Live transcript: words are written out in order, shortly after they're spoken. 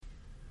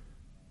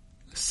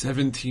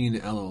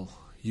17 Elul,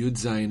 Yud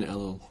Zayin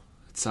Elul,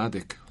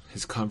 Tzaddik,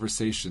 His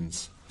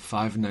Conversations,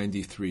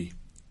 593.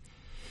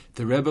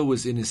 The Rebbe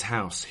was in his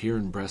house here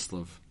in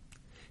Breslov.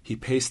 He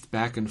paced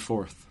back and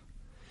forth,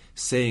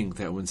 saying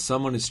that when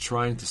someone is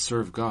trying to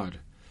serve God,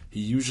 he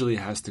usually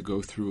has to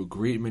go through a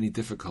great many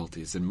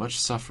difficulties and much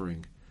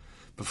suffering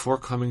before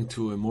coming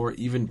to a more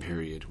even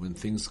period when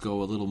things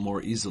go a little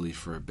more easily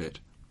for a bit.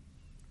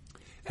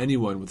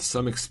 Anyone with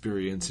some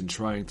experience in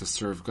trying to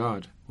serve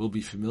God will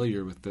be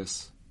familiar with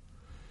this.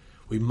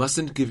 We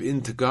mustn't give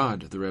in to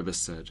God, the Rebbe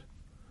said.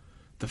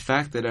 The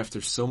fact that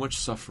after so much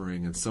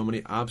suffering and so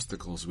many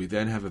obstacles we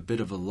then have a bit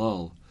of a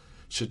lull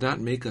should not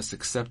make us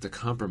accept a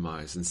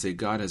compromise and say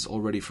God has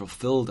already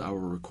fulfilled our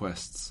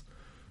requests,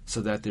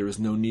 so that there is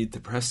no need to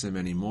press Him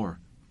any more.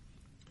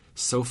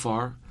 So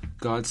far,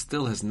 God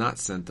still has not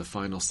sent the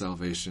final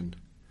salvation.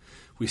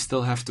 We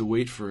still have to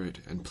wait for it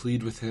and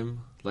plead with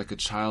Him like a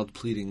child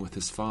pleading with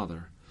his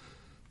father,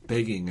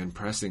 begging and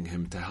pressing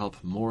Him to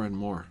help more and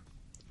more.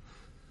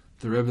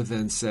 The Rebbe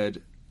then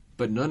said,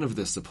 "But none of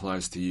this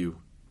applies to you.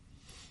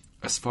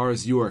 As far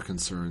as you are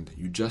concerned,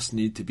 you just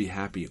need to be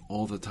happy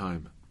all the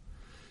time.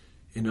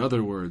 In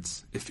other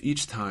words, if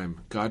each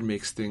time God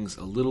makes things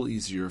a little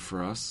easier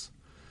for us,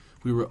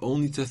 we were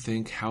only to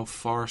think how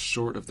far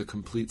short of the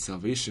complete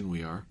salvation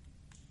we are,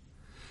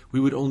 we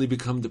would only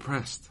become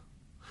depressed,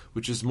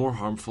 which is more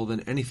harmful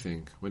than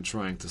anything when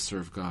trying to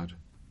serve God.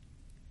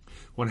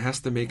 One has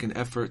to make an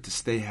effort to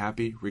stay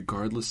happy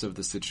regardless of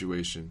the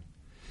situation.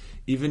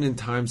 Even in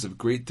times of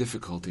great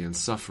difficulty and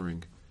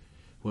suffering,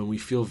 when we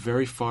feel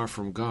very far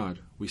from God,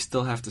 we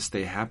still have to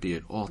stay happy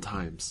at all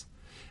times,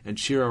 and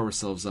cheer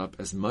ourselves up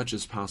as much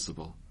as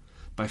possible,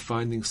 by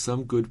finding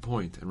some good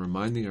point and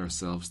reminding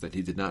ourselves that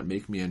He did not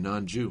make me a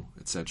non-Jew,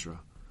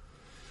 etc.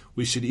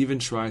 We should even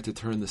try to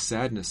turn the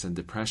sadness and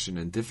depression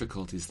and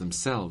difficulties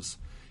themselves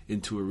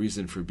into a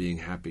reason for being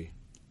happy.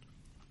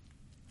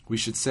 We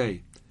should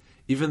say,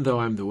 even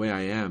though I'm the way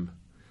I am,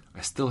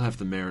 I still have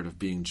the merit of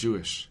being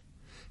Jewish.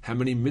 How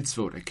many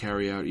mitzvot I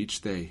carry out each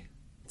day,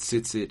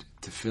 tzitzit,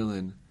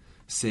 tefillin,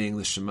 saying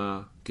the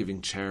Shema,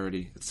 giving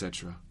charity,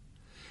 etc.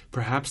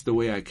 Perhaps the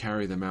way I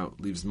carry them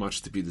out leaves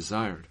much to be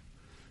desired.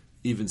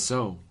 Even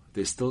so,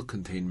 they still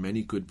contain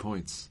many good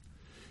points,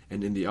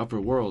 and in the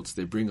upper worlds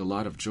they bring a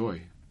lot of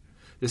joy.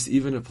 This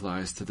even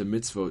applies to the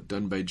mitzvot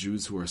done by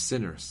Jews who are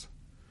sinners,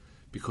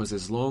 because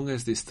as long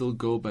as they still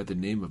go by the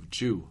name of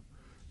Jew,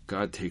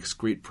 God takes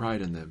great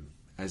pride in them,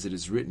 as it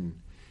is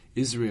written,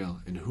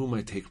 Israel, in whom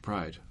I take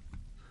pride.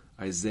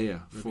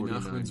 Isaiah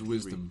 49:3.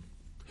 Wisdom,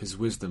 his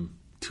wisdom,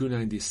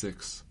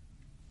 296.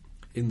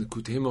 In the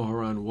Likutei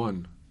Moharan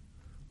 1,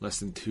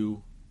 Lesson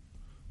 2,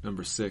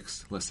 number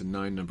 6, Lesson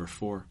 9, number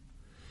 4,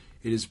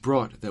 it is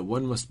brought that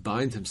one must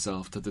bind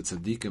himself to the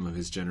tzaddikim of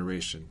his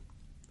generation.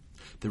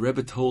 The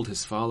Rebbe told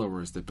his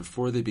followers that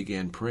before they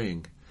began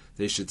praying,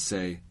 they should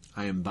say,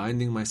 I am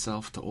binding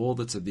myself to all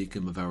the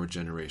tzaddikim of our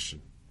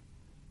generation.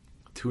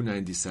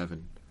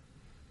 297.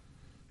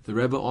 The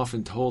Rebbe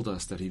often told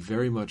us that he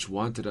very much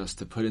wanted us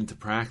to put into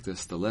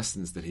practice the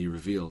lessons that he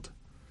revealed.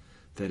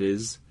 That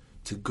is,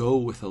 to go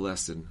with a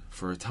lesson,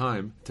 for a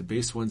time, to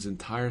base one's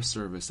entire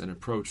service and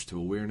approach to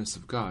awareness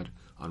of God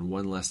on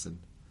one lesson.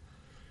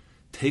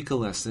 Take a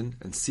lesson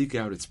and seek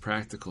out its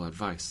practical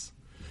advice.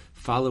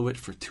 Follow it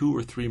for 2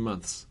 or 3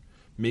 months,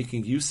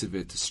 making use of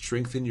it to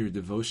strengthen your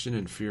devotion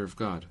and fear of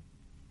God.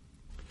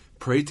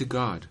 Pray to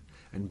God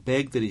and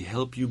beg that He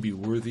help you be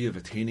worthy of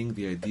attaining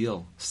the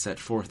ideal set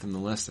forth in the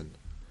lesson.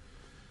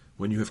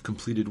 When you have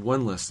completed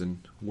one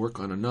lesson, work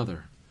on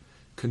another.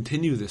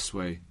 Continue this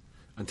way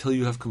until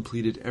you have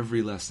completed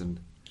every lesson.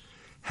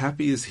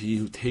 Happy is he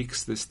who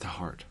takes this to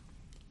heart.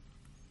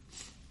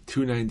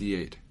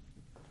 298.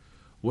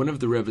 One of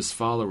the Rebbe's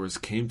followers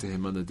came to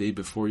him on the day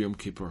before Yom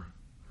Kippur.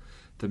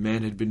 The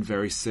man had been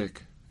very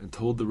sick and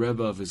told the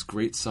Rebbe of his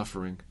great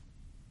suffering.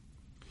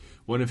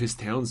 One of his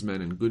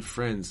townsmen and good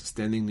friends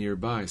standing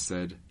nearby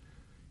said,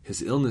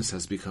 his illness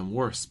has become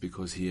worse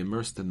because he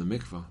immersed in the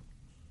mikvah.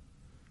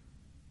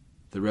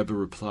 The Rebbe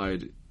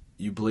replied,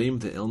 you blame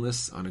the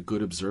illness on a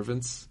good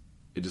observance?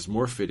 It is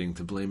more fitting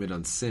to blame it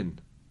on sin.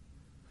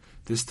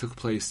 This took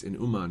place in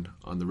Uman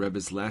on the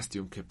Rebbe's last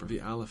Yom Kippur.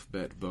 The Aleph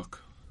Bet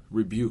book,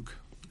 Rebuke,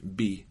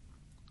 B.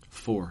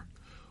 4.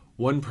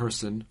 One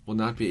person will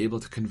not be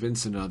able to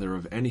convince another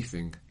of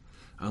anything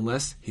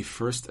unless he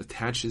first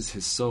attaches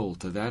his soul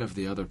to that of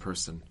the other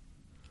person.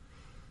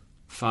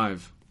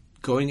 5.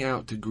 Going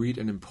out to greet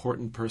an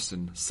important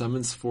person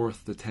summons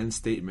forth the 10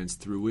 statements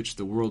through which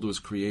the world was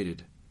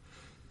created.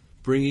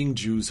 Bringing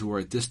Jews who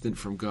are distant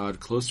from God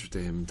closer to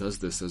Him does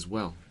this as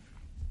well.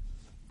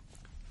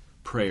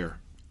 Prayer.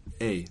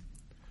 A.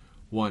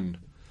 1.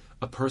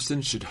 A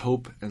person should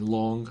hope and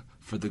long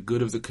for the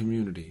good of the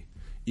community,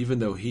 even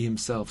though he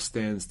himself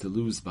stands to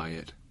lose by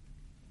it.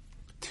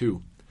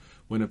 2.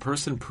 When a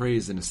person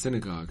prays in a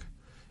synagogue,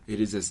 it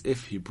is as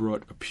if he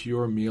brought a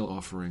pure meal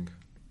offering.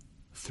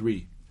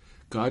 3.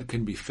 God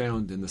can be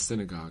found in the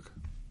synagogue.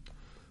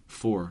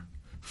 4.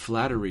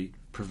 Flattery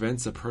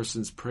prevents a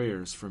person's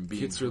prayers from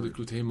being heard.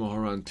 Likutei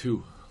Moharan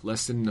 2,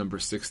 lesson number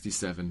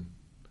 67.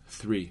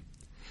 3.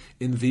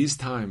 In these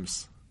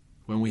times,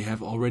 when we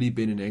have already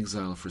been in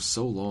exile for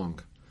so long,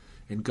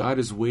 and God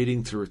is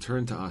waiting to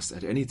return to us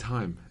at any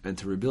time and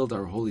to rebuild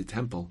our holy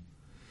temple,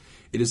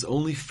 it is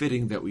only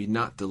fitting that we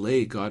not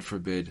delay, God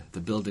forbid,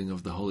 the building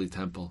of the holy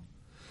temple,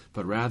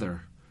 but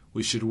rather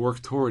we should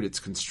work toward its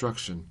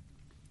construction.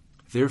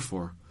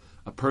 Therefore,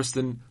 a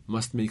person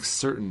must make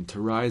certain to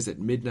rise at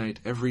midnight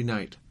every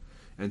night,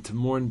 and to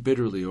mourn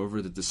bitterly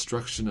over the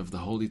destruction of the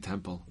holy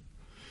temple.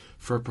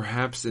 For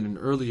perhaps in an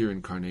earlier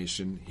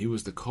incarnation he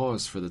was the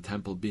cause for the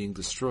temple being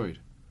destroyed.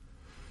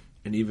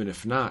 And even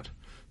if not,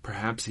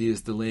 perhaps he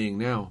is delaying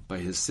now, by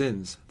his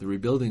sins, the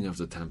rebuilding of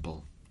the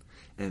temple,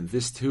 and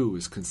this too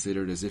is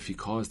considered as if he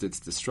caused its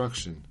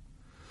destruction.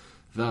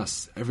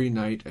 Thus, every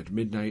night at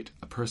midnight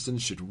a person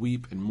should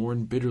weep and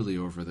mourn bitterly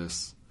over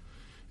this,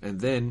 and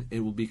then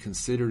it will be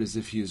considered as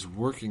if he is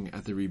working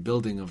at the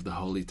rebuilding of the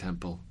holy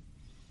temple.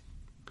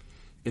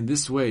 In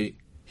this way,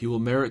 he will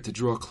merit to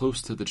draw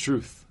close to the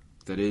truth,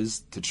 that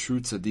is, to true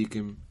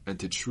tzaddikim and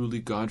to truly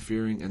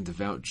God-fearing and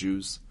devout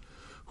Jews,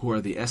 who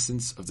are the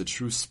essence of the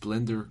true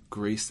splendor,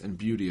 grace, and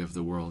beauty of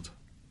the world.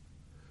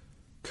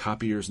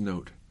 Copyer's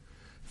note.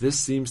 This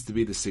seems to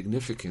be the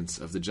significance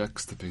of the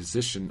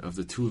juxtaposition of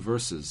the two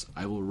verses,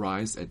 I will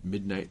rise at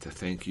midnight to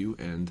thank you,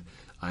 and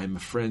I am a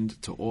friend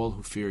to all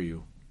who fear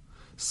you.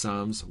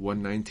 Psalms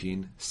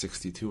 119,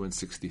 62 and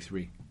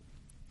 63.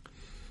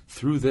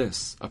 Through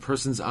this, a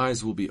person's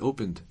eyes will be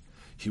opened.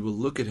 He will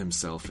look at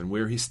himself and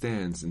where he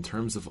stands in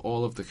terms of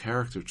all of the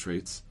character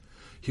traits.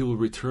 He will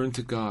return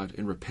to God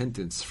in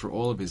repentance for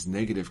all of his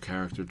negative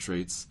character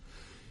traits,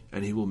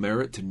 and he will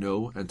merit to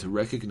know and to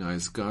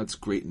recognize God's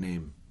great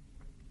name.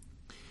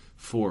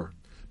 4.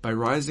 By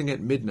rising at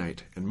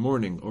midnight and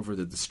mourning over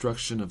the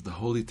destruction of the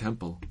holy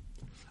temple,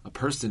 a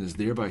person is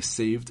thereby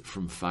saved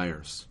from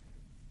fires.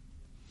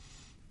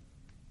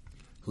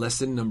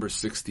 Lesson number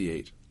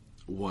 68.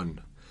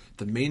 1.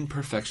 The main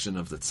perfection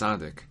of the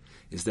tzaddik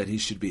is that he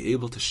should be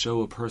able to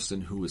show a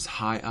person who is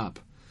high up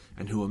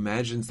and who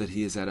imagines that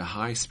he is at a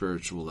high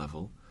spiritual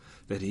level,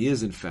 that he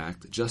is in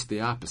fact just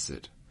the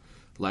opposite.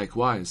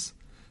 Likewise,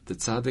 the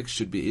tzaddik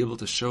should be able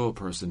to show a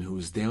person who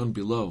is down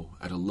below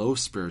at a low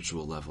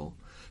spiritual level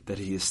that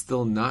he is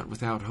still not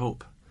without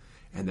hope,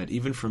 and that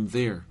even from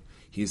there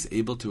he is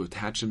able to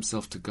attach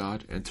himself to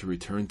God and to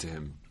return to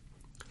him,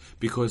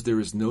 because there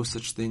is no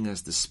such thing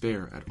as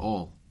despair at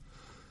all.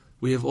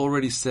 We have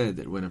already said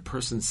that when a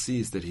person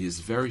sees that he is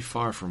very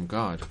far from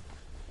God,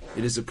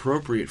 it is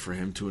appropriate for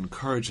him to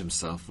encourage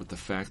himself with the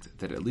fact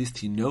that at least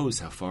he knows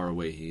how far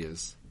away he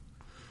is.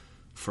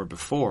 For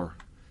before,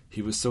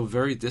 he was so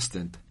very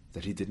distant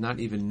that he did not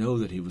even know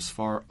that he was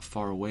far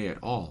away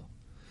at all.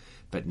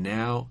 But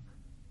now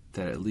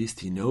that at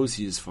least he knows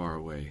he is far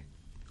away,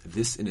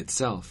 this in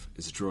itself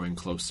is drawing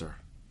closer.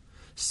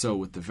 So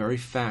with the very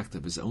fact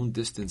of his own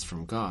distance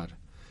from God,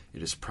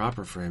 it is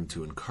proper for him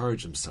to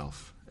encourage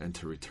himself and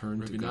to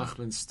return to God.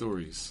 Nachman's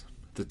stories.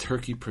 The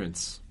Turkey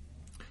Prince.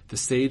 The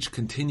sage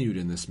continued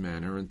in this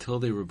manner until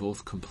they were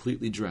both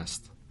completely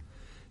dressed.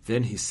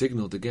 Then he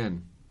signaled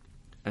again,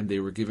 and they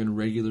were given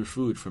regular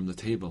food from the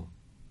table.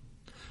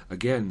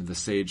 Again the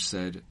sage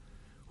said,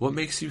 "What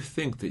makes you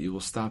think that you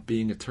will stop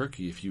being a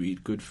turkey if you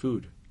eat good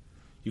food?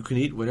 You can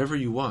eat whatever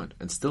you want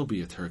and still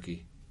be a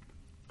turkey."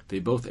 They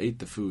both ate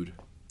the food.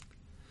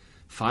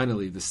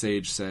 Finally the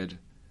sage said,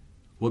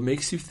 "What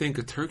makes you think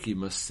a turkey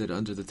must sit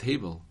under the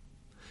table?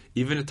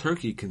 Even a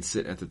turkey can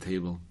sit at the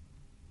table."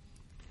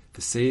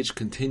 The sage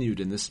continued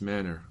in this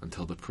manner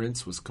until the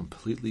prince was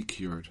completely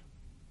cured.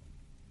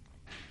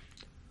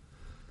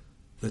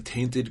 The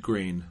tainted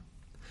grain.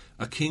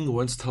 A king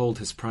once told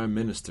his prime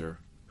minister,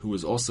 who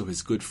was also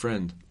his good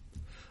friend,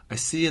 "I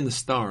see in the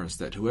stars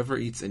that whoever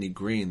eats any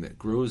grain that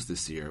grows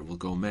this year will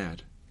go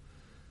mad.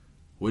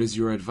 What is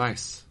your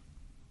advice?"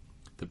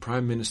 The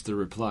prime minister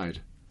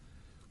replied,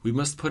 "We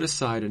must put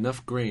aside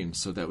enough grain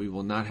so that we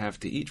will not have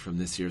to eat from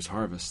this year's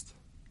harvest."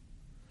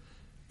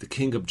 The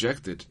king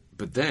objected,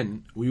 "But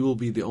then we will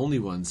be the only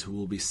ones who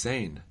will be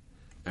sane.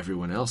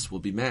 Everyone else will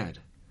be mad.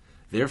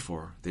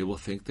 Therefore they will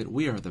think that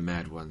we are the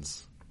mad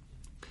ones.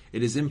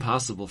 It is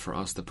impossible for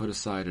us to put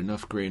aside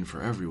enough grain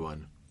for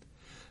everyone.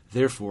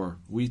 Therefore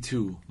we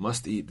too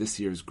must eat this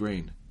year's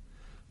grain,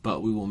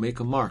 but we will make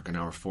a mark on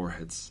our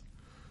foreheads,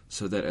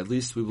 so that at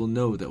least we will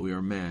know that we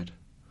are mad.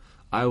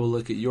 I will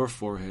look at your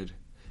forehead,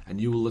 and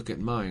you will look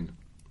at mine,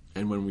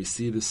 and when we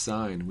see this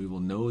sign we will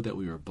know that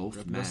we are both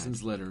mad."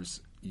 Nelson's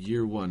Letters,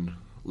 Year 1,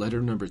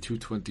 Letter number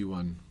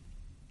 221.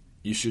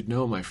 You should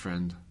know, my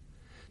friend,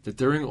 that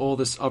during all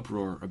this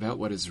uproar about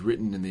what is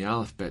written in the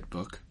alphabet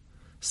book,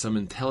 some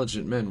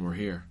intelligent men were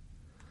here.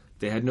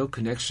 They had no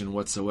connection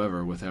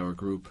whatsoever with our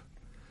group.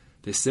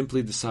 They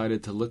simply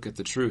decided to look at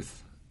the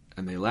truth,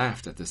 and they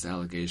laughed at this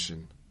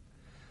allegation.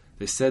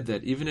 They said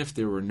that even if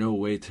there were no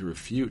way to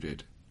refute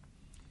it,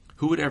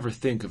 who would ever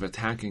think of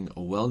attacking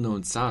a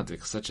well-known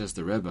tzaddik such as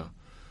the Rebbe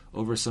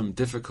over some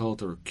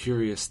difficult or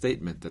curious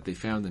statement that they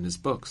found in his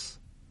books?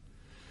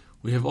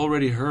 We have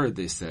already heard,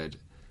 they said,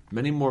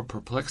 many more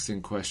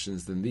perplexing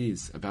questions than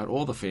these about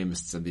all the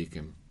famous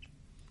tzaddikim.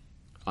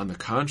 On the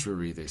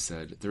contrary, they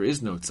said, there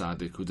is no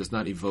tzaddik who does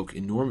not evoke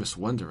enormous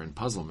wonder and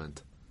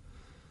puzzlement.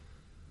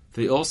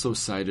 They also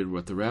cited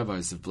what the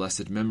rabbis of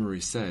blessed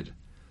memory said,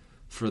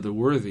 for the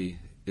worthy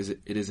it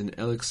is an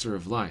elixir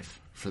of life,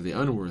 for the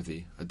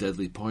unworthy a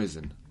deadly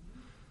poison.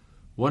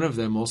 One of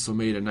them also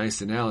made a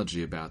nice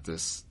analogy about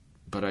this,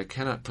 but I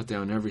cannot put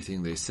down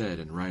everything they said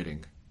in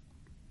writing.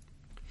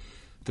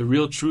 The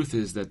real truth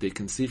is that they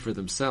can see for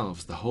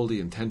themselves the holy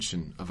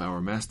intention of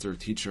our master,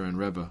 teacher, and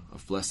Rebbe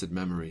of blessed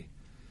memory.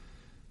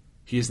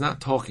 He is not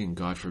talking,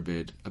 God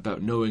forbid,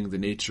 about knowing the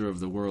nature of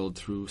the world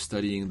through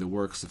studying the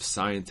works of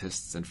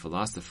scientists and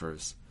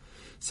philosophers,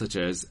 such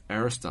as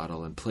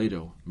Aristotle and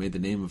Plato made the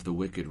name of the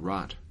wicked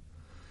rot.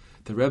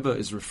 The Rebbe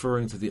is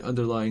referring to the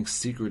underlying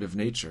secret of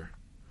nature,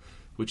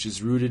 which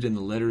is rooted in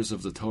the letters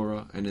of the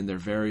Torah and in their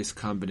various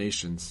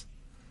combinations,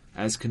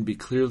 as can be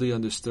clearly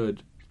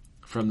understood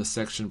from the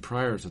section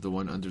prior to the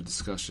one under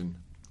discussion.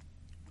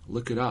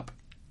 Look it up.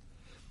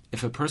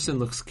 If a person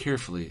looks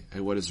carefully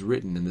at what is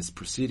written in this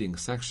preceding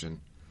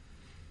section,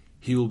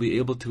 he will be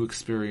able to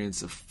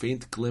experience a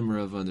faint glimmer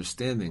of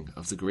understanding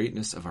of the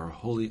greatness of our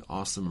holy,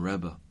 awesome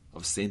Rebbe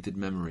of sainted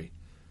memory.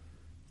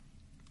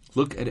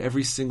 Look at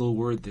every single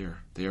word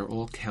there. They are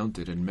all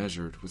counted and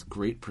measured with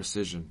great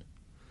precision.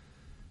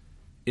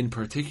 In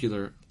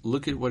particular,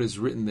 look at what is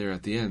written there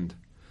at the end.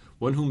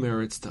 One who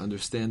merits to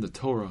understand the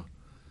Torah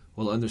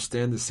will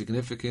understand the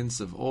significance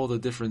of all the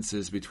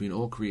differences between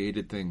all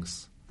created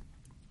things.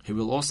 He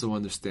will also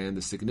understand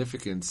the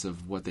significance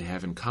of what they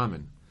have in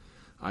common,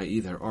 i.e.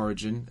 their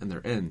origin and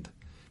their end,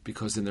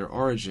 because in their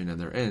origin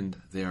and their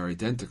end they are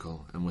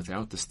identical and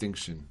without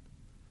distinction.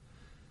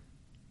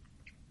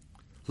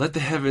 Let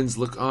the heavens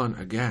look on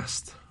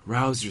aghast.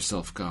 Rouse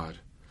yourself, God,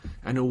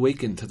 and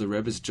awaken to the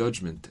Rebbe's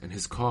judgment and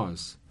his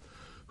cause.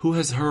 Who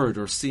has heard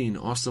or seen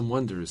awesome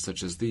wonders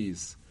such as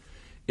these?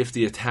 If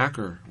the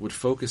attacker would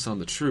focus on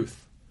the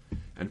truth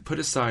and put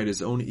aside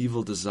his own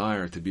evil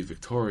desire to be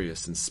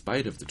victorious in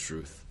spite of the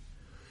truth,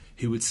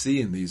 he would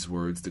see in these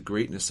words the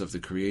greatness of the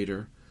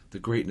Creator, the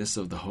greatness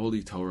of the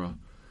Holy Torah,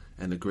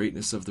 and the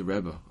greatness of the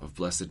Rebbe of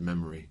blessed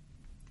memory.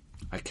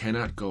 I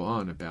cannot go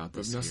on about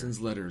this here.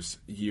 Noson's Letters,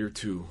 Year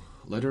 2,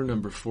 Letter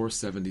number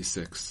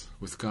 476,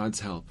 with God's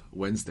help,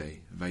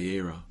 Wednesday,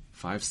 Vayera,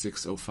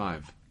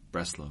 5605,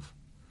 Breslov.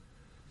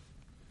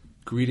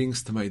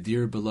 Greetings to my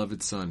dear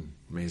beloved son,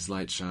 may his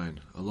light shine,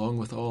 along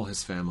with all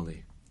his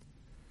family.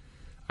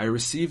 I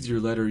received your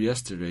letter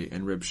yesterday,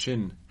 and Reb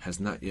Shin has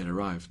not yet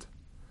arrived.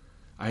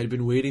 I had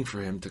been waiting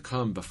for him to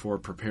come before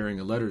preparing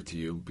a letter to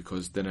you,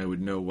 because then I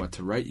would know what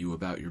to write you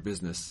about your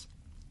business.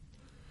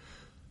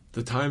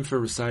 The time for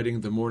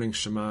reciting the morning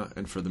Shema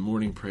and for the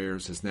morning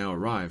prayers has now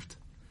arrived,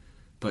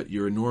 but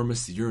your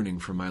enormous yearning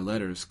for my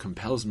letters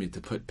compels me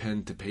to put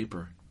pen to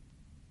paper.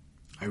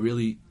 I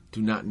really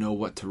do not know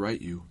what to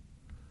write you.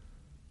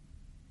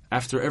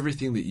 After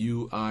everything that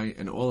you, I,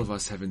 and all of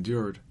us have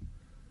endured,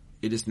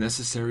 it is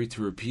necessary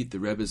to repeat the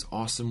Rebbe's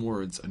awesome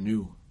words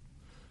anew.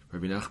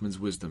 Rabbi Nachman's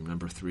Wisdom,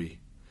 number 3.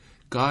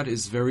 God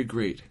is very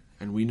great,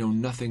 and we know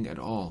nothing at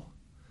all.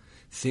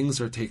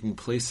 Things are taking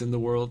place in the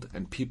world,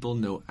 and people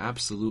know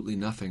absolutely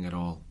nothing at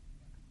all.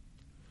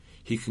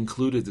 He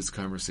concluded this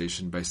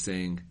conversation by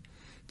saying,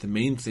 the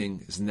main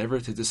thing is never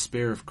to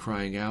despair of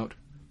crying out,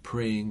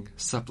 praying,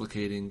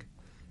 supplicating,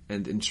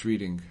 and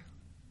entreating.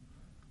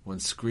 One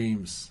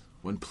screams,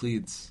 one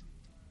pleads.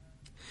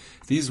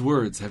 These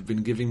words have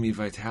been giving me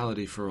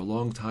vitality for a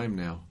long time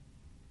now.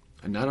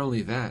 And not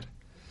only that,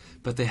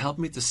 but they help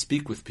me to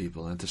speak with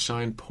people and to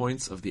shine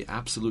points of the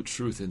absolute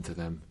truth into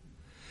them.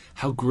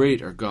 How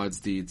great are God's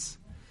deeds!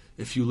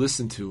 If you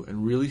listen to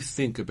and really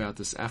think about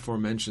this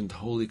aforementioned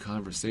holy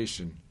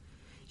conversation,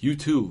 you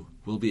too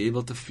will be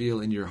able to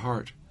feel in your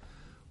heart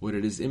what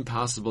it is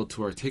impossible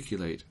to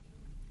articulate,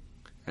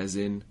 as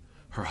in,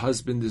 her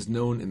husband is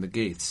known in the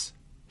gates,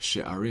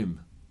 she'arim.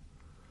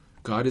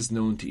 God is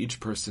known to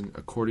each person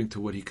according to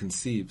what he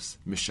conceives,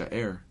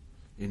 misha'er,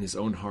 in his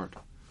own heart.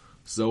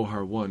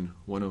 Zohar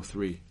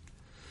 1:103.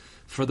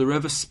 For the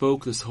Rebbe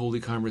spoke this holy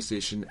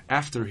conversation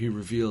after he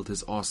revealed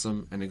his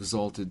awesome and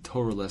exalted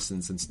Torah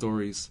lessons and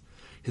stories,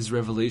 his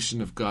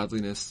revelation of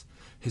godliness,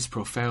 his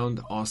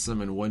profound,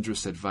 awesome, and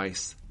wondrous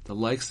advice, the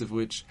likes of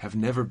which have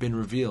never been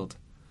revealed,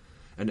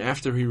 and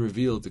after he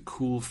revealed the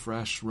cool,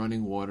 fresh,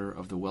 running water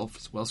of the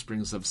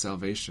wellsprings of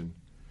salvation.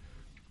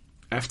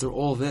 After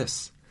all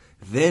this,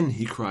 then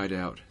he cried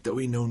out that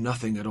we know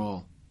nothing at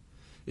all.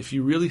 If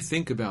you really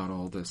think about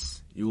all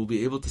this, you will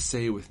be able to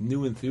say with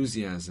new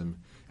enthusiasm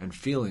and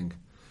feeling,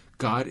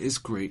 God is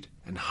great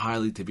and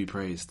highly to be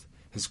praised.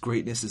 His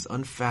greatness is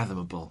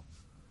unfathomable.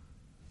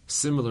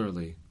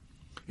 Similarly,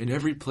 in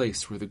every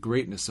place where the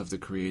greatness of the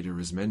Creator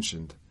is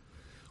mentioned,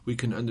 we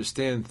can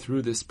understand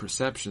through this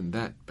perception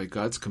that, by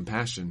God's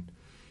compassion,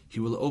 He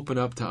will open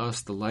up to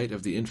us the light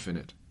of the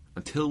infinite,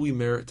 until we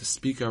merit to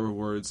speak our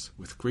words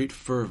with great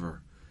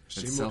fervor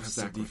and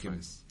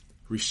self-sacrifice.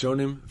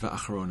 Rishonim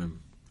va'achronim,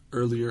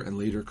 earlier and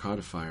later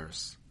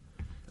codifiers,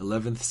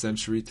 11th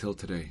century till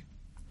today.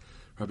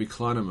 Rabbi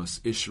Klonimus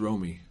Ish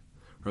Romi,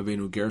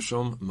 Rabbeinu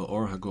Gershom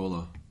Meor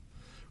Hagola,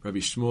 Rabbi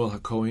Shmuel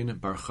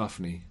HaKohen Bar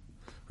Chafni,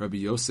 Rabbi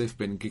Yosef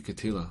ben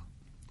Gikatila,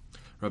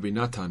 Rabbi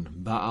Natan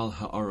Baal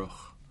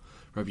HaAruch,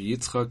 Rabbi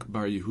Yitzchak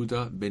Bar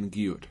Yehuda ben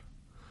Giyud,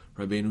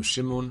 Rabbeinu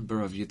Shimon bar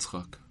Rav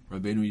Yitzchak,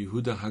 Rabbeinu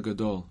Yehuda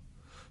Hagadol,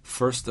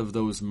 first of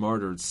those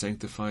martyred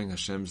sanctifying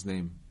Hashem's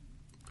name,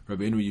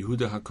 Rabbeinu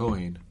Yehuda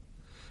HaKohen,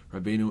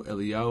 Rabbeinu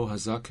Eliyahu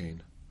HaZaken,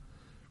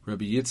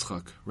 Rabbi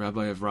Yitzchak,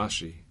 Rabbi of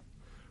Rashi,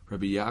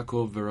 Rabbi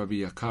Yaakov bar Rabbi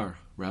Yakar,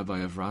 Rabbi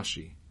of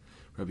Rashi,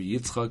 Rabbi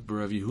Yitzchak bar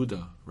Rav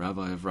Yehuda,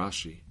 Rabbi of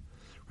Rashi,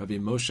 Rabbi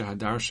Moshe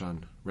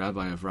Hadarshan,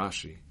 Rabbi of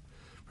Rashi,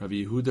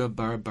 Rabbi Yehuda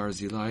bar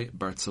Barzilai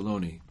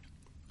Barceloni,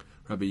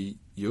 Rabbi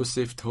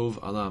Yosef Tov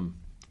Alam,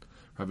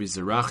 Rabbi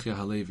Zerachia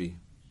Halevi,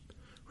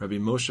 Rabbi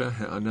Moshe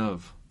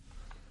He'anav,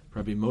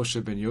 Rabbi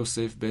Moshe ben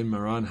Yosef ben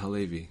Maran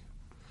Halevi,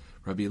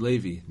 Rabbi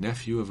Levi,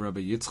 nephew of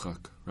Rabbi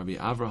Yitzchak, Rabbi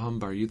Avraham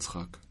bar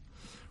Yitzchak,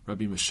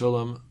 Rabbi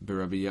Meshulam bar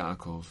Rabbi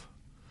Yaakov,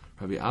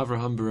 Rabbi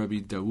Avraham bar Rabbi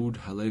Daoud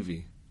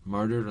Halevi,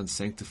 martyred on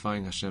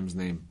sanctifying Hashem's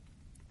name,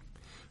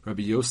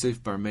 Rabbi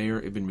Yosef bar Meir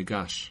ibn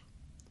Migash,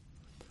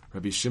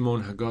 Rabbi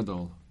Shimon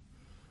Hagadol,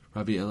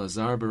 Rabbi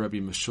Elazar bar Rabbi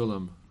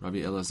Meshulam, Rabbi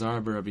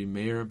Elazar bar Rabbi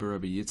Meir bar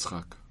Rabbi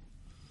Yitzchak,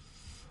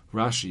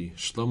 Rashi,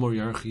 Shlomo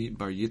Yarchi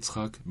bar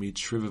Yitzchak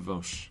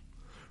miTrivivosh,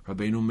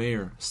 Rabbeinu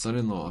Meir,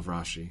 son-in-law of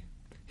Rashi,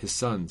 his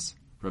sons,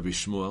 Rabbi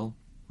Shmuel,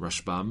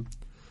 Rashbam,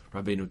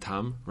 Rabbeinu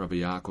Tam, Rabbi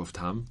Yaakov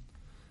Tam,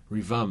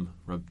 Rivam,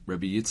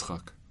 Rabbi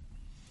Yitzchak,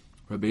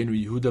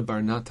 Rabbeinu Yehuda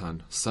bar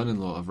Natan,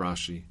 son-in-law of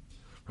Rashi,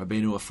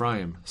 Rabbeinu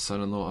Ephraim,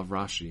 son-in-law of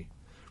Rashi,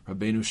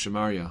 Rabbeinu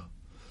Shemaria,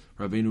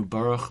 Rabbeinu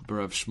Baruch bar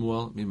Rav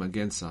Shmuel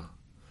miMagensa,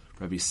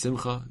 Rabbi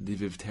Simcha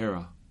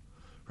divivtera,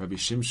 Rabbi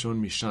Shimshon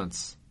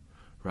Mishantz,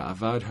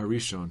 Ra'avad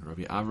Harishon,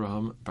 Rabbi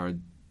Avraham bar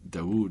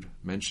Daoud,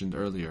 mentioned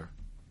earlier,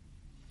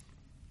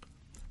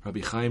 Rabbi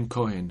Chaim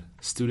Kohen,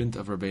 student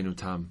of Rabbeinu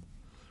Tam,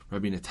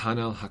 Rabbi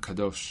Netanel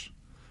HaKadosh,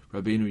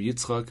 Rabbeinu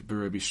Yitzchak bar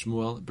Rabbi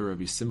Shmuel bar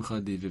Rabbi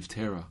Simcha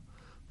divivtera,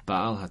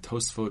 Baal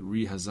HaTosfot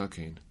Ri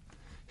HaZaken,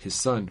 his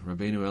son,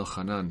 Rabbeinu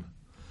Elchanan,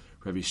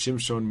 Rabbi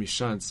Shimshon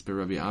Mishantz bar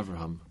Rabbi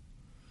Avraham,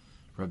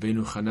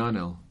 Rabbeinu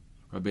Chananel,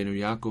 Rabbeinu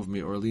Yaakov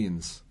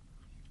miOrleans,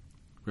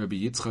 Rabbi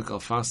Yitzchak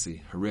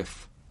Alfasi,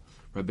 Harif,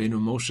 Rabbeinu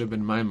Moshe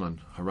ben Maimon,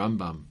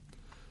 Harambam,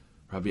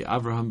 Rabbi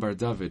Avraham bar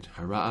David,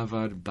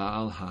 Hara'avad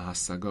Baal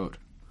HaHasagot,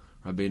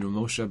 Rabbeinu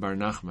Moshe bar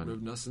Nachman.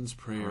 Rav Nassan's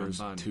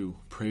prayers 2,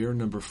 prayer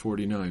number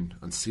 49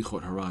 on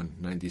Sichot Haran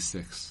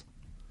 96.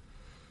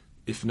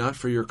 If not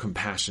for your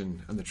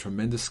compassion and the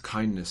tremendous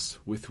kindness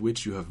with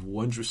which you have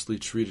wondrously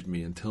treated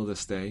me until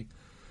this day,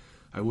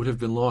 I would have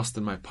been lost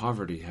in my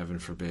poverty, heaven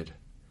forbid.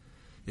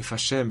 If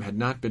Hashem had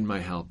not been my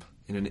help,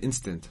 in an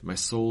instant my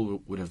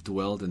soul would have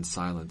dwelled in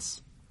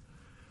silence.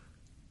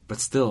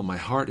 But still my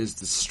heart is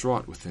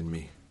distraught within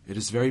me. It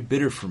is very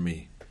bitter for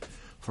me,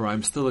 for I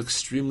am still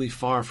extremely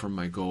far from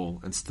my goal,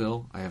 and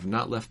still I have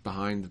not left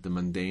behind the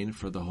mundane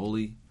for the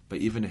holy by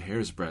even a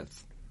hair's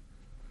breadth.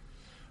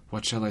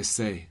 What shall I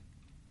say?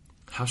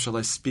 How shall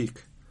I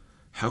speak?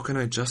 How can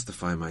I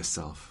justify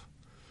myself?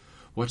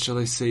 What shall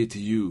I say to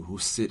you who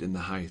sit in the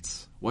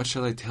heights? What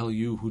shall I tell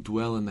you who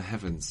dwell in the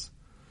heavens?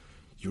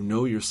 You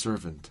know your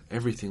servant,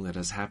 everything that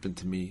has happened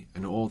to me,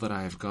 and all that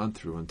I have gone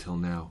through until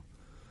now.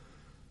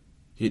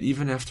 Yet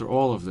even after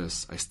all of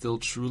this, I still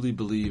truly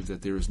believe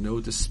that there is no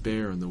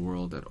despair in the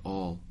world at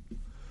all.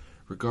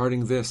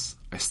 Regarding this,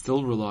 I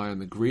still rely on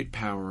the great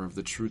power of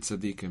the true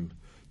tzaddikim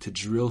to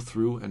drill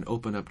through and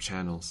open up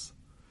channels.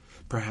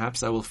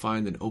 Perhaps I will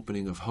find an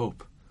opening of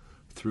hope,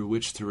 through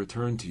which to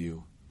return to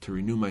you, to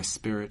renew my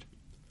spirit,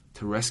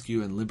 to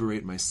rescue and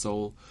liberate my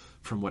soul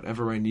from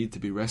whatever I need to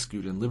be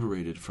rescued and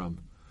liberated from.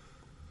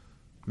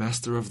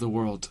 Master of the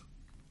world,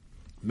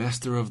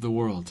 Master of the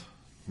world,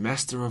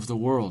 Master of the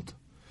world,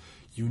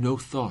 you know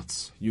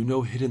thoughts, you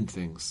know hidden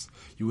things,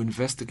 you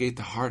investigate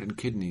the heart and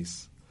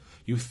kidneys,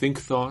 you think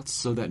thoughts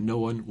so that no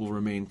one will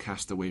remain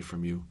cast away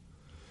from you.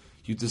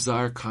 You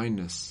desire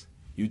kindness,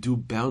 you do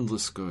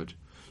boundless good,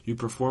 you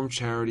perform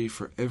charity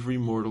for every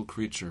mortal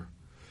creature,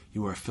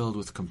 you are filled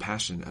with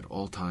compassion at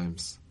all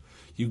times,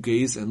 you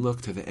gaze and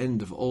look to the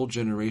end of all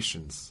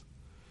generations.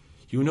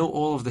 You know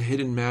all of the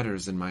hidden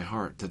matters in my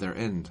heart to their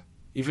end,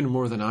 even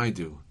more than I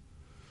do.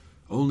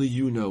 Only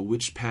you know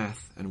which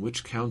path and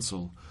which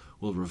counsel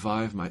will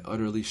revive my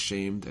utterly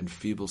shamed and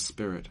feeble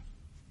spirit.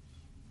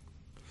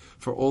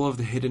 For all of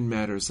the hidden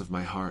matters of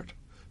my heart,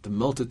 the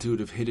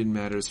multitude of hidden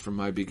matters from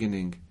my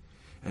beginning,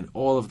 and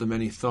all of the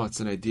many thoughts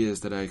and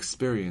ideas that I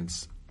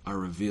experience are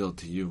revealed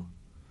to you.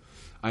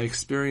 I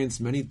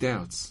experience many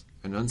doubts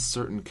and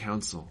uncertain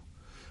counsel.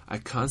 I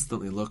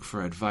constantly look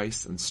for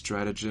advice and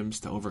stratagems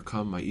to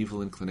overcome my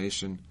evil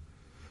inclination,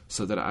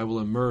 so that I will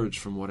emerge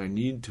from what I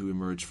need to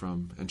emerge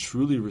from and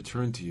truly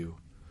return to you,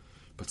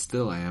 but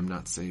still I am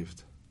not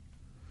saved.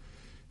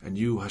 And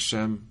you,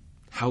 Hashem,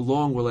 how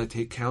long will I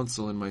take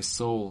counsel in my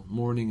soul,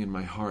 mourning in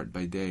my heart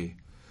by day?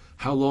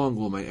 How long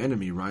will my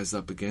enemy rise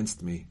up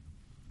against me?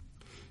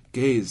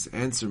 Gaze,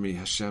 answer me,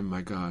 Hashem,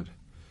 my God.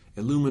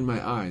 Illumine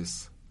my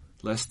eyes,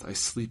 lest I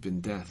sleep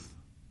in death.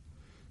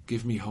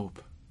 Give me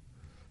hope.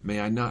 May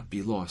I not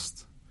be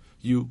lost.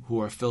 You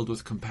who are filled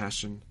with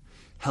compassion,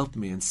 Help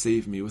me and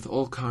save me with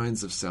all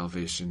kinds of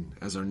salvation,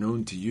 as are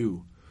known to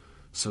you,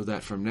 so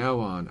that from now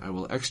on I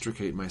will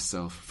extricate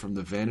myself from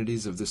the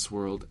vanities of this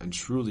world and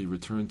truly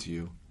return to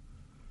you.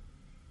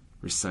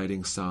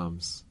 Reciting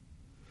Psalms.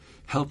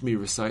 Help me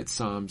recite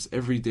Psalms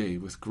every day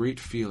with great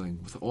feeling,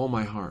 with all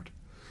my heart.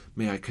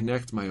 May I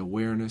connect my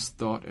awareness,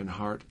 thought, and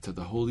heart to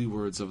the holy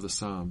words of the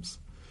Psalms.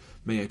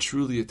 May I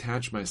truly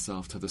attach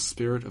myself to the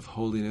spirit of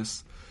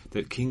holiness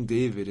that King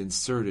David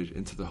inserted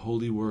into the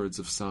holy words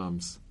of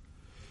Psalms.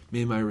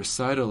 May my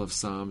recital of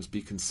Psalms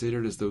be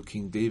considered as though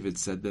King David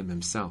said them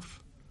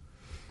himself.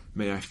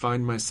 May I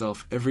find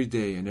myself every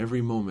day and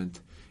every moment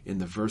in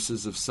the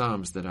verses of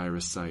Psalms that I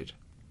recite,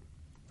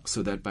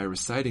 so that by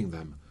reciting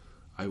them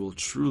I will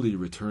truly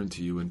return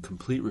to you in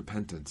complete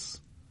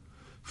repentance.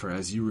 For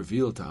as you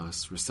reveal to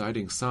us,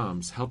 reciting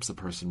Psalms helps a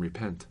person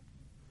repent.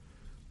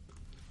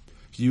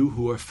 You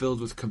who are filled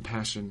with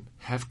compassion,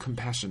 have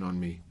compassion on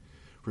me.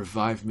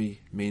 Revive me,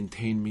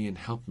 maintain me, and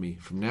help me,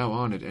 from now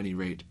on at any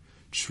rate,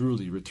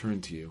 truly return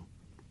to you.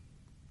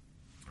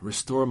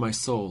 Restore my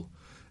soul,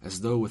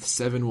 as though with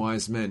 7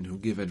 wise men who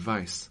give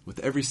advice, with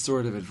every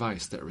sort of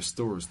advice that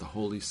restores the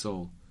holy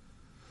soul.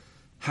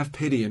 Have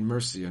pity and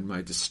mercy on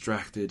my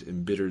distracted,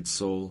 embittered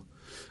soul,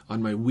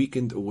 on my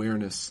weakened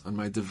awareness, on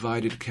my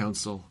divided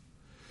counsel.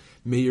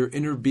 May your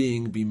inner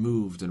being be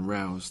moved and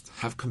roused.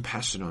 Have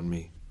compassion on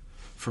me.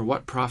 For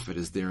what profit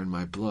is there in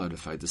my blood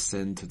if I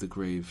descend to the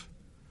grave?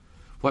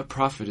 What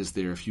profit is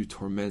there if you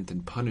torment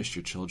and punish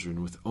your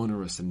children with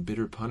onerous and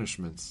bitter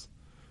punishments?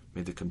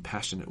 May the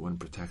compassionate one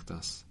protect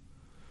us.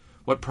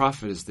 What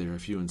profit is there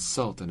if you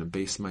insult and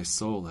abase my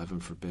soul, heaven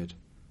forbid?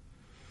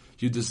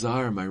 You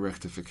desire my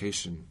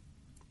rectification.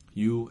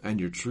 You and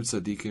your true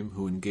tzaddikim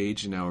who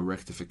engage in our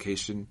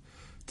rectification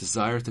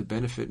desire to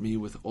benefit me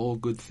with all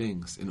good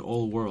things in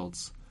all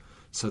worlds,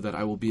 so that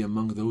I will be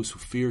among those who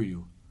fear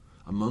you,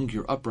 among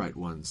your upright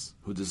ones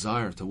who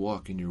desire to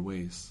walk in your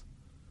ways.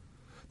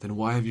 Then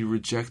why have you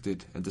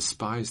rejected and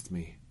despised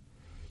me?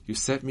 You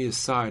set me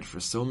aside for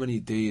so many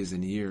days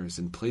and years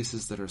in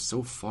places that are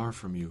so far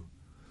from you.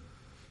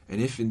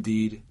 And if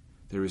indeed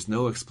there is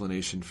no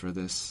explanation for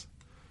this,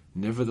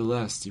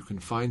 nevertheless you can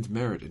find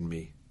merit in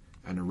me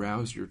and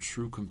arouse your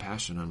true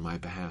compassion on my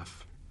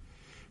behalf.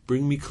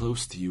 Bring me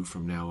close to you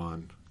from now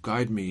on.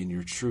 Guide me in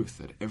your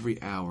truth at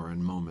every hour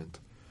and moment,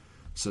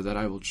 so that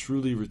I will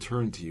truly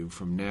return to you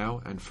from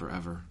now and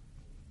forever.